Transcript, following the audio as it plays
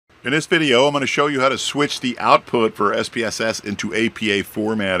In this video, I'm going to show you how to switch the output for SPSS into APA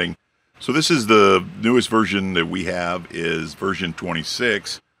formatting. So this is the newest version that we have, is version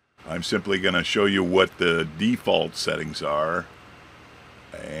 26. I'm simply going to show you what the default settings are.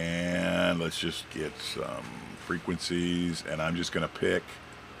 And let's just get some frequencies, and I'm just going to pick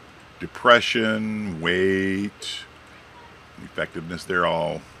depression, weight, effectiveness. They're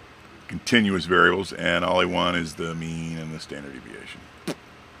all continuous variables, and all I want is the mean and the standard deviation.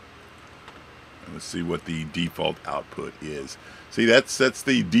 And let's see what the default output is. See, that's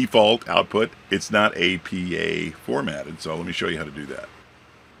the default output. It's not APA formatted, so let me show you how to do that.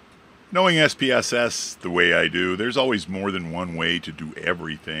 Knowing SPSS the way I do, there's always more than one way to do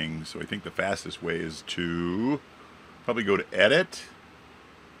everything. So I think the fastest way is to probably go to Edit,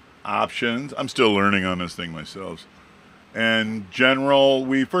 Options. I'm still learning on this thing myself. And General,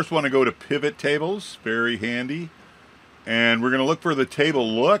 we first want to go to Pivot Tables, very handy. And we're going to look for the table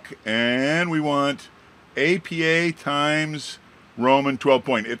look, and we want APA times Roman 12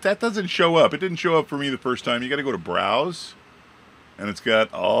 point. If that doesn't show up, it didn't show up for me the first time, you got to go to Browse. And it's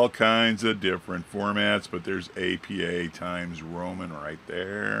got all kinds of different formats, but there's APA times Roman right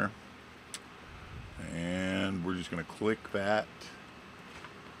there. And we're just going to click that.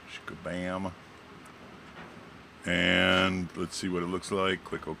 Bam. And let's see what it looks like.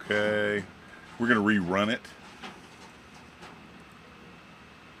 Click OK. We're going to rerun it.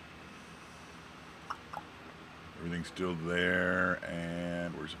 Everything's still there.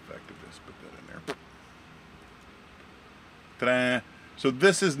 And where's effectiveness? Put that in there. Ta-da! So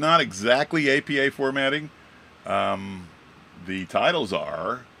this is not exactly APA formatting. The titles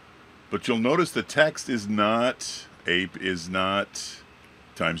are, but you'll notice the text is not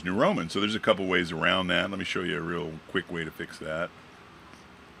Times New Roman. So there's a couple ways around that. Let me show you a real quick way to fix that.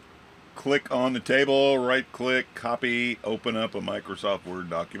 Click on the table, right click, copy, open up a Microsoft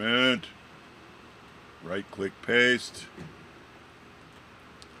Word document. Right click, paste.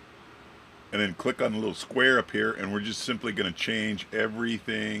 And then click on the little square up here, and we're just simply going to change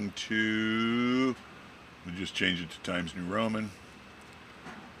everything to, we'll just change it to Times New Roman.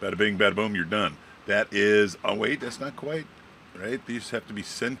 Bada bing, bada boom, you're done. That is, oh wait, that's not quite, right? These have to be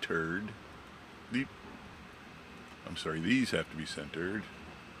centered. I'm sorry, these have to be centered.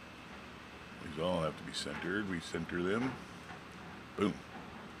 These all have to be centered. We center them. Boom.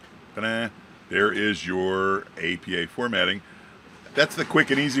 Ta-da. There is your APA formatting. That's the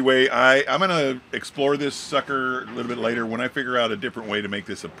quick and easy way. I'm going to explore this sucker a little bit later. When I figure out a different way to make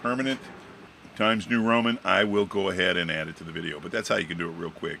this a permanent Times New Roman, I will go ahead and add it to the video. But that's how you can do it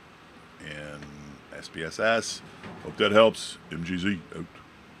real quick in SPSS. Hope that helps. MGZ out.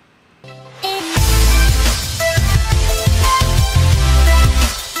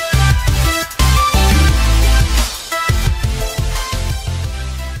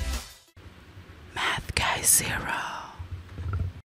 Math Guy Zero.